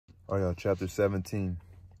All right, y'all, chapter 17.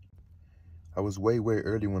 I was way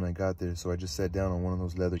early when I got there, so I just sat down on one of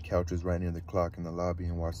those leather couches right near the clock in the lobby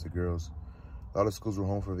and watched the girls. A lot of schools were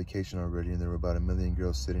home for vacation already, and there were about 1 million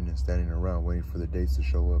girls sitting and standing around waiting for their dates to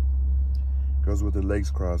show up. Girls with their legs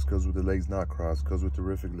crossed, girls with their legs not crossed, girls with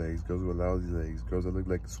terrific legs, girls with lousy legs, girls that looked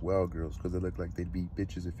like swell girls, girls that looked like they'd be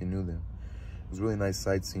bitches if you knew them. It was really nice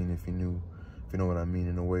sightseeing if you know what I mean.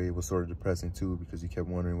 In a way, it was sort of depressing too, because you kept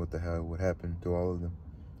wondering what the hell would happen to all of them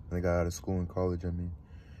when they got out of school and college. I mean,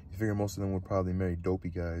 you figure most of them would probably marry dopey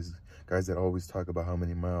guys that always talk about how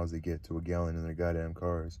many miles they get to a gallon in their goddamn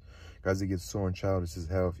cars, guys that get sore and childish as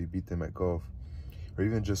hell if you beat them at golf, or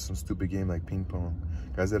even just some stupid game like ping pong,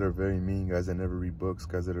 guys that are very mean, guys that never read books,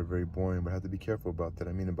 guys that are very boring, but I have to be careful about that.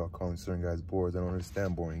 I mean about calling certain guys bores. I don't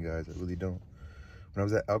understand boring guys, I really don't. When I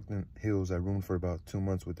was at Elkton Hills, I roomed for about 2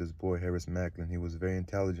 months with this boy, Harris Macklin. He was very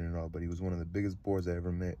intelligent and all, but he was one of the biggest bores I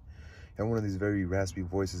ever met. He had one of these very raspy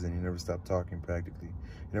voices, and he never stopped talking practically.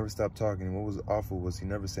 He never stopped talking, and what was awful was he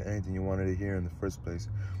never said anything you wanted to hear in the first place.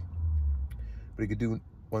 But he could do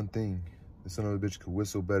one thing. The son of a bitch could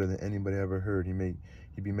whistle better than anybody I ever heard. He'd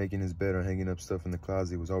be making his bed or hanging up stuff in the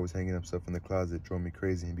closet. He was always hanging up stuff in the closet. It drove me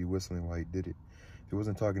crazy. He'd be whistling while he did it. If he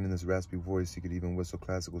wasn't talking in this raspy voice, he could even whistle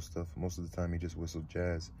classical stuff. Most of the time, he just whistled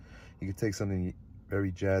jazz. He could take something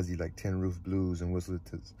very jazzy like Tin Roof Blues and whistle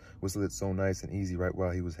it so nice and easy right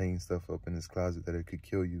while he was hanging stuff up in his closet that it could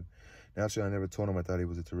kill you. Naturally, I never told him I thought he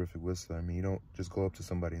was a terrific whistler. I mean, you don't just go up to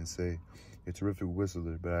somebody and say, "You're a terrific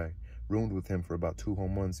whistler," but I roomed with him for about 2 whole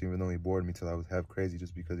months, even though he bored me till I was half crazy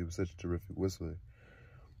just because he was such a terrific whistler.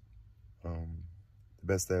 The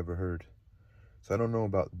best I ever heard. So I don't know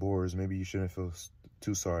about bores. Maybe you shouldn't feel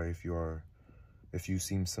too sorry if you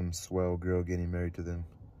see some swell girl getting married to them.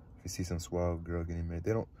 If you see some swell girl getting married,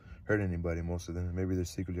 they don't hurt anybody, most of them. Maybe they're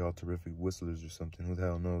secretly all terrific whistlers or something. Who the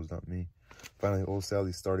hell knows? Not me. Finally, old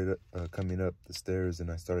Sally started coming up the stairs,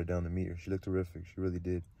 and I started down to meet her. She looked terrific. She really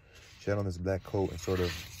did. She had on this black coat and sort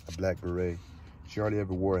of a black beret. She hardly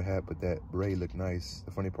ever wore a hat, but that beret looked nice.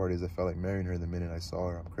 The funny part is I felt like marrying her the minute I saw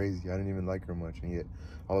her. I'm crazy. I didn't even like her much, and yet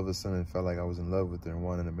all of a sudden it felt like I was in love with her and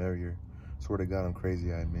wanted to marry her. Swear to God, I'm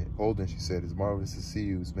crazy, I admit. Holden, she said, "It's marvelous to see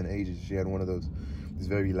you. It's been ages." She had one of these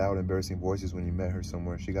very loud, embarrassing voices when you met her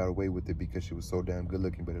somewhere. She got away with it because she was so damn good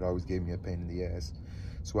looking, but it always gave me a pain in the ass.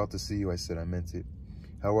 "So out to see you," I said. I meant it.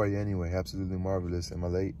 "How are you anyway?" "Absolutely marvelous." "Am I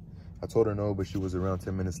late?" I told her no, but she was around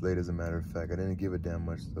 10 minutes late, as a matter of fact. I didn't give a damn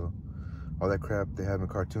much, though. All that crap they have in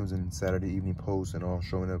cartoons and Saturday evening posts and all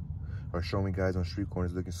showing guys on street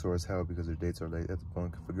corners looking sore as hell because their dates are late. That's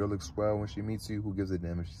bunk. If a girl looks swell when she meets you, who gives a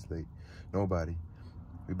damn if she's late? Nobody.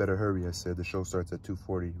 "We better hurry," I said. "The show starts at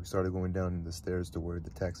 2:40. We started going down the stairs to where the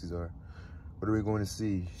taxis are. "What are we going to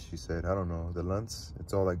see?" she said. "I don't know. The Lunts?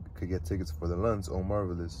 It's all I could get tickets for. The Lunts? Oh,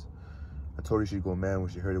 marvelous." I told her she'd go mad when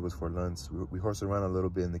she heard it was for Lunts. We horsed around a little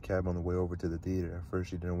bit in the cab on the way over to the theater. At first,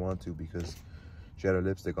 she didn't want to because she had her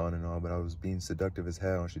lipstick on and all, but I was being seductive as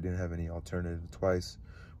hell, and she didn't have any alternative. Twice,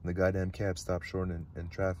 when the goddamn cab stopped short in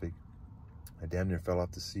traffic, I damn near fell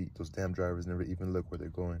off the seat. Those damn drivers never even look where they're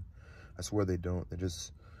going. I swear they don't.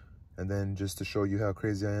 And then just to show you how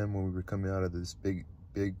crazy I am, when we were coming out of this big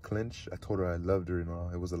clinch, I told her I loved her and all.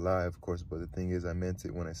 It was a lie, of course, but the thing is, I meant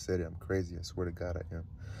it when I said it. I'm crazy. I swear to God I am.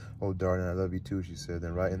 "Oh, darling, I love you too," she said.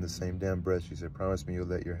 Then right in the same damn breath, she said, "Promise me you'll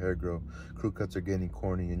let your hair grow. Crew cuts are getting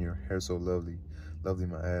corny and your hair's so lovely." Lovely,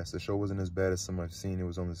 my ass. The show wasn't as bad as some I've seen. It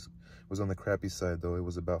was on the crappy side, though. It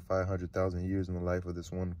was about 500,000 years in the life of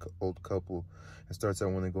this one old couple. It starts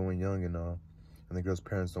out when they're going young and all. And the girl's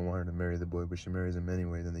parents don't want her to marry the boy, but she marries him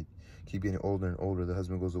anyway. Then they keep getting older and older. The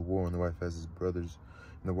husband goes to war, and the wife has his brothers.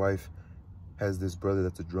 And the wife has this brother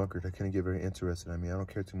that's a drunkard. I couldn't get very interested. I mean, I don't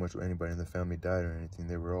care too much what anybody in the family died or anything.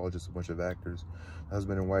 They were all just a bunch of actors. The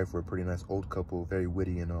husband and wife were a pretty nice old couple, very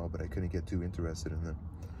witty and all, but I couldn't get too interested in them.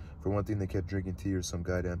 For one thing, they kept drinking tea or some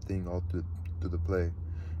goddamn thing all through the play.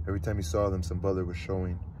 Every time you saw them, some brother was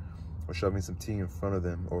shoving some tea in front of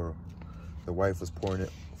them, or the wife was pouring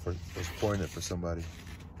it for somebody.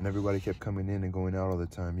 And everybody kept coming in and going out all the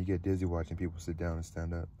time. You get dizzy watching people sit down and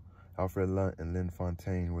stand up. Alfred Lunt and Lynn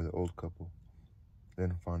Fontaine were the old couple.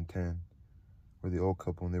 And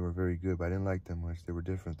they were very good, but I didn't like them much. They were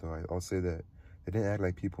different, though. I'll say that. They didn't act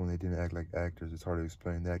like people, and they didn't act like actors. It's hard to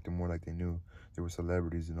explain. They acted more like they knew they were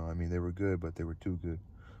celebrities, you know. I mean, they were good, but they were too good.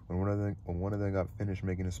 When one of them got finished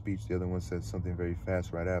making a speech, the other one said something very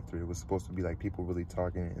fast right after. It was supposed to be like people really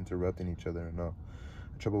talking and interrupting each other and all.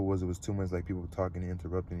 The trouble was, it was too much like people talking and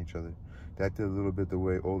interrupting each other. They acted a little bit the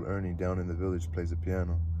way old Ernie down in the village plays the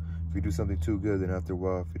piano. If you do something too good, then after a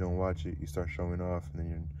while, if you don't watch it, you start showing off, and then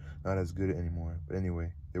you're not as good anymore. But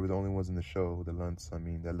anyway, they were the only ones in the show, the Lunts, I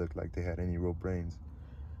mean, that looked like they had any real brains.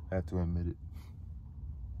 I had to admit it.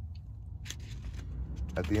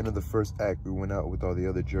 At the end of the first act, we went out with all the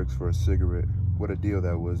other jerks for a cigarette. What a deal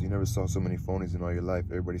that was. You never saw so many phonies in all your life.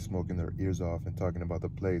 Everybody smoking their ears off and talking about the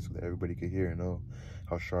play so that everybody could hear and know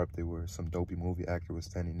how sharp they were. Some dopey movie actor was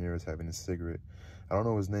standing near us having a cigarette. I don't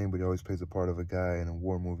know his name, but he always plays the part of a guy in a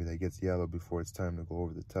war movie that gets yellow before it's time to go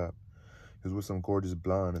over the top. He was with some gorgeous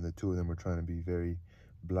blonde, and the two of them were trying to be very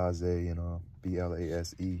blasé and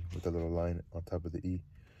B-L-A-S-E with a little line on top of the E.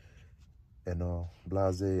 And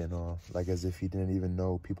blasé and like as if he didn't even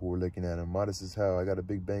know people were looking at him. Modest as hell. I got a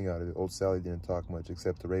big bang out of it. Old Sally didn't talk much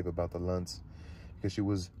except to rave about the lunts because she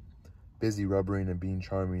was busy rubbering and being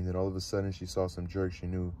charming. Then all of a sudden she saw some jerk she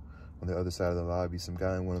knew on the other side of the lobby. Some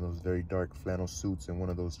guy in one of those very dark flannel suits and one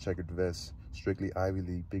of those checkered vests. Strictly Ivy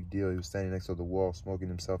League, big deal. He was standing next to the wall smoking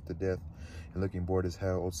himself to death and looking bored as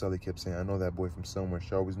hell. Old Sally kept saying, I know that boy from somewhere.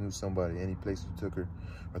 She always knew somebody, any place you took her,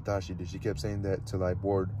 or thought she did. She kept saying that till I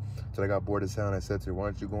got bored as hell, and I said to her, why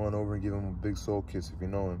don't you go on over and give him a big soul kiss if you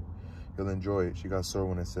know him? He'll enjoy it. She got sore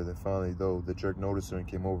when I said that. Finally, though, the jerk noticed her and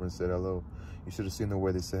came over and said hello. You should have seen the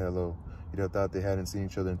way they said hello. You'd have thought they hadn't seen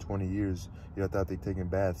each other in 20 years. You'd have thought they'd taken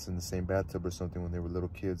baths in the same bathtub or something when they were little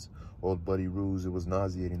kids. Old buddy ruse. It was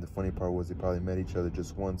nauseating. The funny part was they probably met each other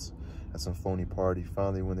just once at some phony party.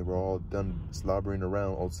 Finally, when they were all done slobbering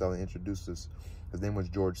around, Old Sally introduced us. His name was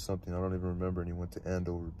George something. I don't even remember, and he went to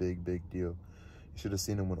Andover. Big deal. You should have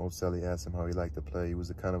seen him when Old Sally asked him how he liked to play. He was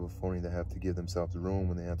the kind of a phony that have to give themselves room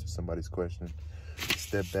when they answer somebody's question. He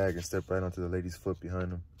stepped back and stepped right onto the lady's foot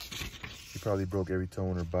behind him. He probably broke every toe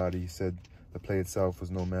in her body. He said the play itself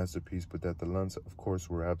was no masterpiece, but that the Lunts, of course,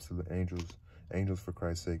 were absolute angels. Angels, for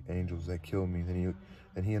Christ's sake, angels. That killed me. Then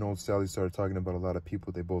he and Old Sally started talking about a lot of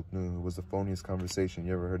people they both knew. It was the phoniest conversation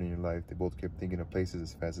you ever heard in your life. They both kept thinking of places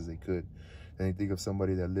as fast as they could. Then they think of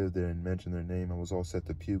somebody that lived there and mentioned their name. I was all set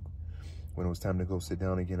to puke when it was time to go sit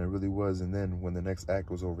down again. I really was. And then when the next act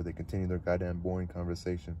was over, they continued their goddamn boring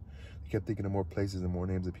conversation. They kept thinking of more places and more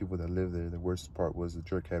names of people that lived there. The worst part was the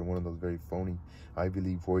jerk had one of those very phony Ivy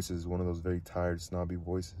League voices, one of those very tired, snobby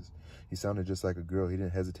voices. He sounded just like a girl. He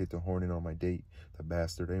didn't hesitate to horn in on my date, the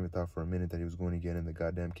bastard. I even thought for a minute that he was going to get in the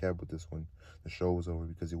goddamn cab with us when the show was over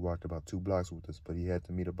because he walked about 2 blocks with us, but he had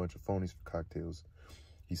to meet a bunch of phonies for cocktails.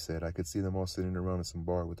 He said, I could see them all sitting around in some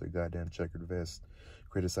bar with their goddamn checkered vests,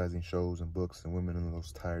 criticizing shows and books and women in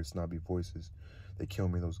those tired, snobby voices. They kill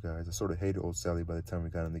me, those guys. I sort of hated Old Sally by the time we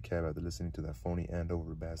got in the cab after listening to that phony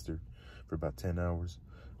Andover bastard for about 10 hours.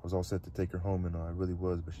 I was all set to take her home, and I really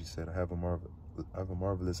was, but she said, I have a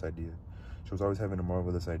marvelous idea. She was always having a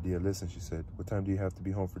marvelous idea. Listen, she said, what time do you have to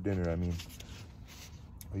be home for dinner? I mean,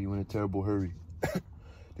 are you in a terrible hurry? Do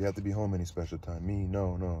you have to be home any special time? Me?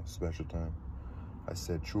 No, special time. I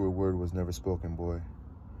said, truer word was never spoken, boy.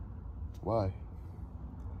 Why?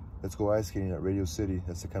 Let's go ice skating at Radio City.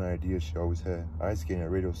 That's the kind of idea she always had. Ice skating at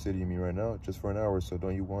Radio City, you mean right now? Just for an hour, so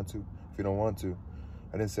don't you want to? If you don't want to.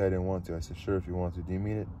 I didn't say I didn't want to. I said, sure, if you want to. Do you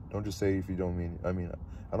mean it? Don't just say if you don't mean it. I mean,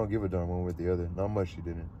 I don't give a darn one way or the other. Not much she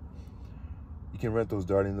didn't. You can rent those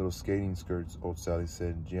darling little skating skirts, Old Sally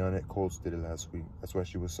said. Gianette Colts did it last week. That's why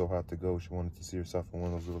she was so hot to go. She wanted to see herself in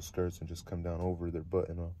one of those little skirts and just come down over their butt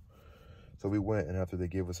and all. So we went, and after they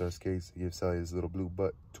gave us our skates, they gave Sally this little blue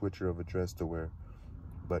butt twitcher of a dress to wear.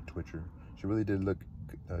 Butt twitcher. She really did look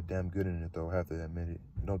damn good in it, though, I have to admit it.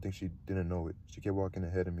 I don't think she didn't know it. She kept walking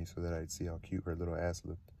ahead of me so that I'd see how cute her little ass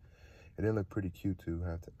looked. It did look pretty cute, too, I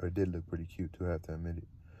have to admit it.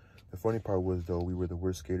 The funny part was, though, we were the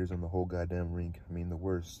worst skaters on the whole goddamn rink. I mean, the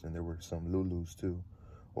worst, and there were some Lulus, too.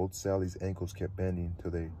 Old Sally's ankles kept bending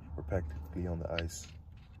till they were practically on the ice.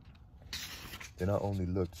 They not only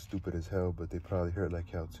looked stupid as hell, but they probably hurt like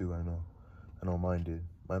hell, too, I know. I know mine did.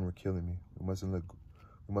 Mine were killing me. We must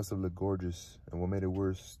have looked gorgeous, and what made it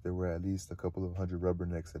worse, there were at least a couple of hundred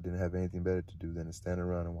rubbernecks that didn't have anything better to do than to stand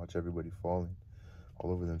around and watch everybody falling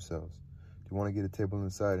all over themselves. Do you want to get a table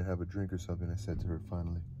inside and have a drink or something? I said to her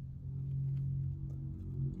finally.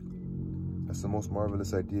 That's the most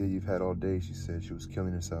marvelous idea you've had all day, she said. She was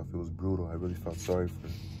killing herself. It was brutal. I really felt sorry for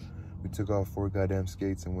her. We took off 4 goddamn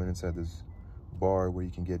skates and went inside this bar where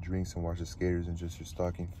you can get drinks and watch the skaters in just your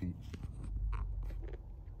stocking feet.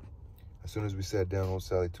 As soon as we sat down, Old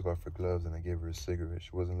Sally took off her gloves and I gave her a cigarette.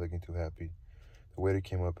 She wasn't looking too happy. The waiter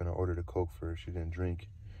came up and I ordered a Coke for her. She didn't drink,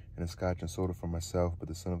 and a scotch and soda for myself, but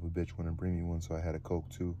the son of a bitch wouldn't bring me one, so I had a Coke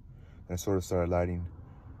too. And I sort of started lighting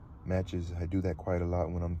matches. I do that quite a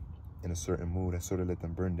lot when I'm in a certain mood. I sort of let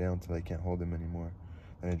them burn down till I can't hold them anymore.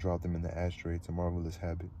 Then I drop them in the ashtray. It's a marvelous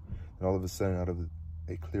habit. And all of a sudden, out of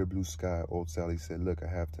a clear blue sky, Old Sally said, look, I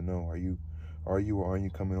have to know, are you or aren't you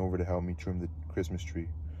coming over to help me trim the Christmas tree?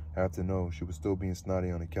 I have to know. She was still being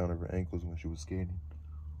snotty on account of her ankles when she was skating.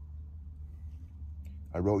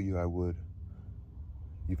 I wrote you I would.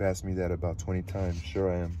 You've asked me that about 20 times.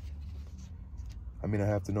 Sure I am. I mean, I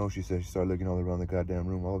have to know, she said. She started looking all around the goddamn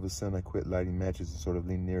room. All of a sudden, I quit lighting matches and sort of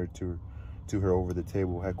leaned nearer to her over the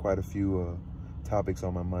table. Had quite a few topics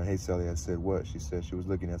on my mind. Hey, Sally, I said. What? She said. She was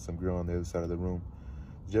looking at some girl on the other side of the room.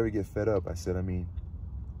 Did you ever get fed up? I said, I mean,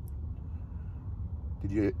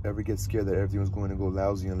 did you ever get scared that everything was going to go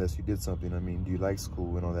lousy unless you did something? I mean, do you like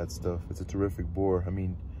school and all that stuff? It's a terrific bore. I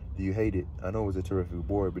mean, do you hate it? I know it's a terrific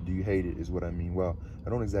bore, but do you hate it is what I mean. Well, I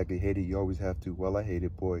don't exactly hate it. You always have to. Well, I hate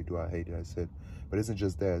it. Boy, do I hate it, I said. But it isn't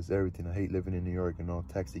just that. It's everything. I hate living in New York and all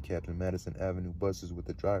taxi cabs and Madison Avenue buses with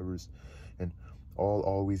the drivers and all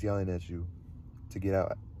always yelling at you to get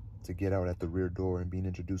out at the rear door and being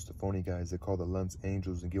introduced to phony guys that call the Lunts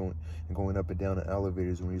angels and going up and down in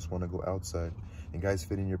elevators when you just want to go outside. And guys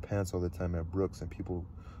fit in your pants all the time at Brooks, and people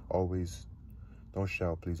always, don't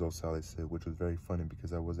shout, please, old Sally said, which was very funny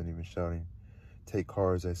because I wasn't even shouting. Take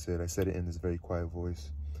cars, I said. I said it in this very quiet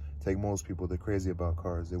voice. Take most people, they're crazy about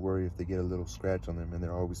cars. They worry if they get a little scratch on them, and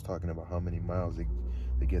they're always talking about how many miles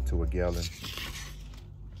they get to a gallon.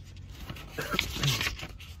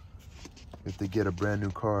 If they get a brand new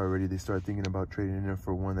car already, they start thinking about trading in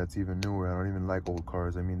for one that's even newer. I don't even like old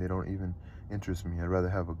cars. I mean, they don't even interest me. I'd rather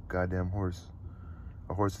have a goddamn horse.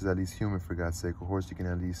 A horse is at least human, for God's sake. A horse you can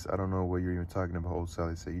at least, I don't know what you're even talking about, old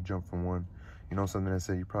Sally said. You jump from one. You know something I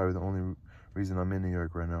said? You're probably the only reason I'm in New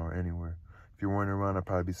York right now or anywhere. If you weren't around, I'd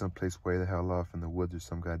probably be someplace way the hell off in the woods or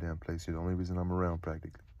some goddamn place. You're the only reason I'm around,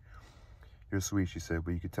 practically. You're sweet, she said,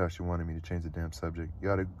 but you could tell she wanted me to change the damn subject. You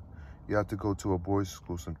ought to go to a boys'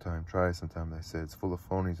 school sometime. Try it sometime, I said. It's full of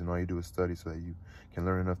phonies, and all you do is study so that you can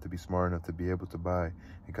learn enough to be smart enough to be able to buy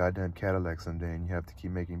a goddamn Cadillac someday, and you have to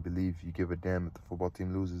keep making believe you give a damn if the football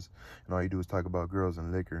team loses, and all you do is talk about girls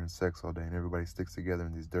and liquor and sex all day, and everybody sticks together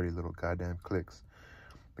in these dirty little goddamn cliques.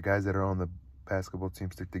 The guys that are on the basketball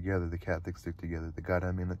team stick together. The Catholics stick together. The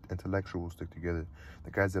goddamn intellectuals stick together.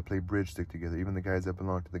 The guys that play bridge stick together. Even the guys that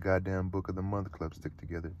belong to the goddamn Book of the Month club stick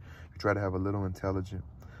together. If you try to have a little intelligent...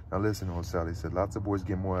 Now listen, old Sally said, lots of boys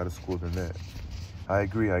get more out of school than that. I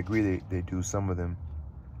agree they do, some of them.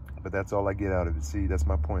 But that's all I get out of it. See, that's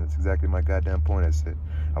my point. That's exactly my goddamn point, I said.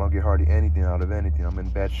 I don't get hardly anything out of anything. I'm in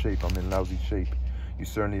bad shape. I'm in lousy shape. You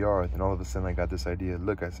certainly are. Then all of a sudden I got this idea.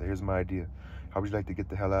 Look, I said, here's my idea. How would you like to get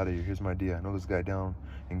the hell out of here? Here's my idea. I know this guy down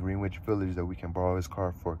in Greenwich Village that we can borrow his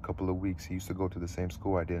car for a couple of weeks. He used to go to the same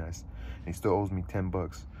school I did, and he still owes me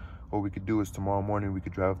 $10. What we could do is tomorrow morning we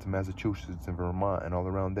could drive up to Massachusetts and Vermont and all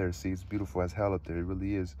around there. See, it's beautiful as hell up there. It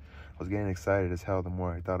really is. I was getting excited as hell the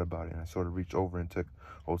more I thought about it, and I sort of reached over and took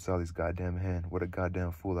old Sally's goddamn hand. What a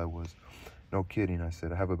goddamn fool I was. No kidding, I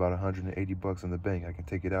said. I have about $180 in the bank. I can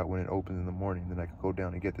take it out when it opens in the morning. Then I could go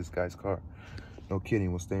down and get this guy's car. No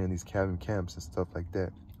kidding. We'll stay in these cabin camps and stuff like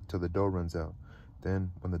that until the dough runs out.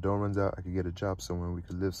 Then, when the dough runs out, I could get a job somewhere. We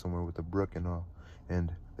could live somewhere with a brook and all.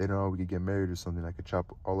 And later on, we could get married or something. I could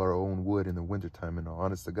chop all our own wood in the wintertime and all.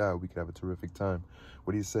 Honest to God, we could have a terrific time.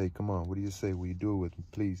 What do you say? Come on. What do you say? Will you do it with me,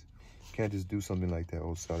 please? You can't just do something like that,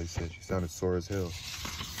 old Sally said. She sounded sore as hell.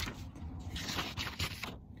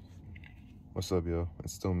 What's up, yo?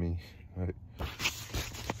 It's still me. All right.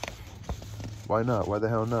 Why not? Why the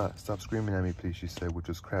hell not? Stop screaming at me, please, she said, which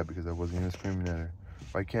was crap because I wasn't even screaming at her.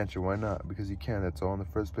 Why can't you? Why not? Because you can, that's all. In the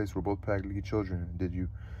first place, we're both practically children. Did you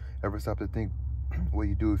ever stop to think what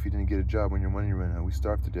you do if you didn't get a job when your money ran out? We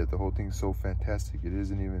starved to death. The whole thing's so fantastic. It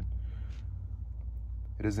isn't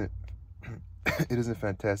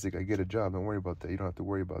fantastic. I get a job. Don't worry about that. You don't have to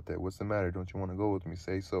worry about that. What's the matter? Don't you want to go with me?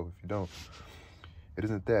 Say so. If you don't. It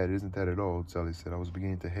isn't that at all, Sally said. I was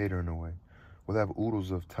beginning to hate her in a way. We'll have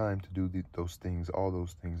oodles of time to do those things, all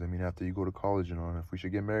those things. I mean, after you go to college and all, if we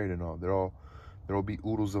should get married and all, there'll be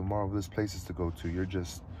oodles of marvelous places to go to. You're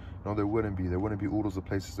just, no, there wouldn't be oodles of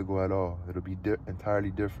places to go at all. It'll be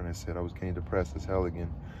entirely different, I said. I was getting depressed as hell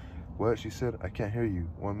again. What? She said, I can't hear you.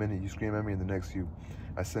 1 minute you scream at me and the next you.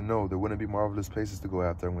 I said, no, there wouldn't be marvelous places to go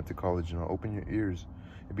after I went to college and all. Open your ears.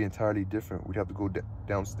 It'd be entirely different. We'd have to go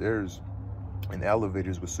downstairs in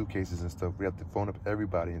elevators with suitcases and stuff. We have to phone up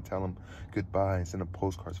everybody and tell them goodbye and send them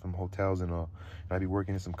postcards from hotels and all. And I'd be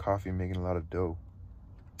working in some coffee, making a lot of dough.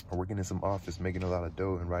 Or working in some office, making a lot of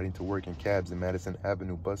dough and riding to work in cabs and Madison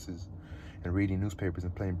Avenue buses and reading newspapers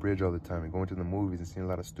and playing bridge all the time and going to the movies and seeing a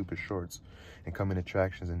lot of stupid shorts and coming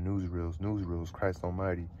attractions and newsreels, Christ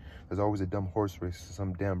almighty. There's always a dumb horse race,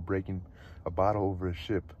 some damn breaking a bottle over a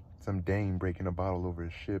ship. some Dane breaking a bottle over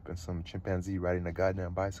a ship and some chimpanzee riding a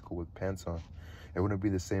goddamn bicycle with pants on. It wouldn't be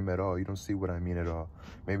the same at all. You don't see what I mean at all.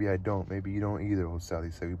 Maybe I don't. Maybe you don't either, old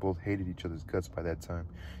Sally said. We both hated each other's guts by that time.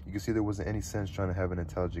 You can see there wasn't any sense trying to have an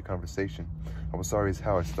intelligent conversation. I was sorry as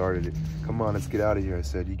how I started it. Come on, let's get out of here, I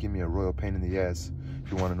said. You give me a royal pain in the ass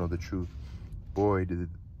if you want to know the truth. Boy, did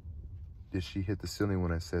she hit the ceiling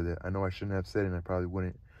when I said that. I know I shouldn't have said it, and I probably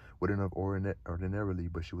wouldn't have ordinarily,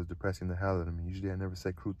 but she was depressing the hell out of me. Usually I never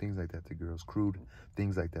said crude things like that to girls.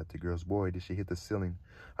 Boy, did she hit the ceiling.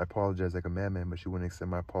 I apologized like a madman, but she wouldn't accept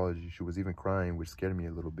my apology. She was even crying, which scared me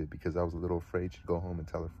a little bit because I was a little afraid she'd go home and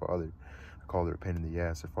tell her father. I called her a pain in the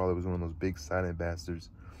ass. Her father was one of those big silent bastards.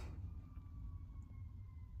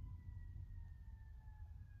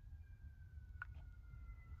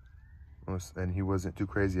 And he wasn't too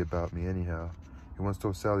crazy about me anyhow. He once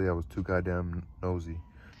told Sally I was too goddamn nosy.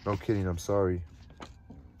 No kidding, I'm sorry.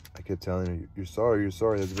 I kept telling her, you're sorry,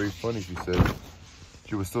 that's very funny, she said.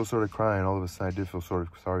 She was still sort of crying. All of a sudden, I did feel sort of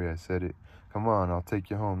sorry I said it. Come on, I'll take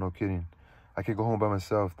you home, no kidding. I can go home by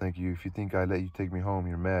myself, thank you. If you think I let you take me home,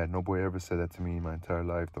 you're mad. No boy ever said that to me in my entire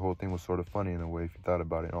life. The whole thing was sort of funny in a way if you thought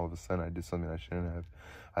about it. And all of a sudden, I did something I shouldn't have.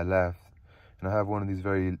 I laughed. And I have one of these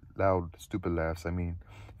very loud, stupid laughs. I mean,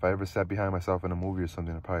 if I ever sat behind myself in a movie or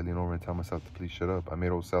something, I'd probably lean over and tell myself to please shut up. I made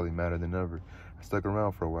old Sally madder than ever. I stuck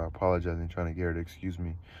around for a while, apologizing, trying to get her to excuse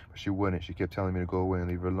me. But she wouldn't. She kept telling me to go away and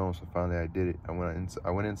leave her alone, so finally I did it. I went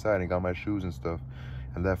inside and got my shoes and stuff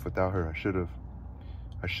and left without her. I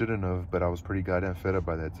shouldn't have, but I was pretty goddamn fed up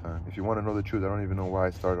by that time. If you want to know the truth, I don't even know why I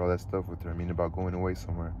started all that stuff with her. I mean, about going away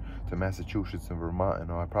somewhere to Massachusetts and Vermont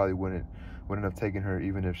and all. I probably wouldn't have taken her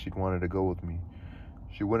even if she'd wanted to go with me.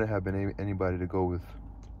 She wouldn't have been anybody to go with.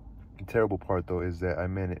 The terrible part, though, is that I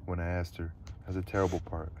meant it when I asked her. That's the terrible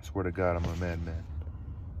part. I swear to God, I'm a madman.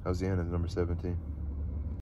 That was the end of number 17.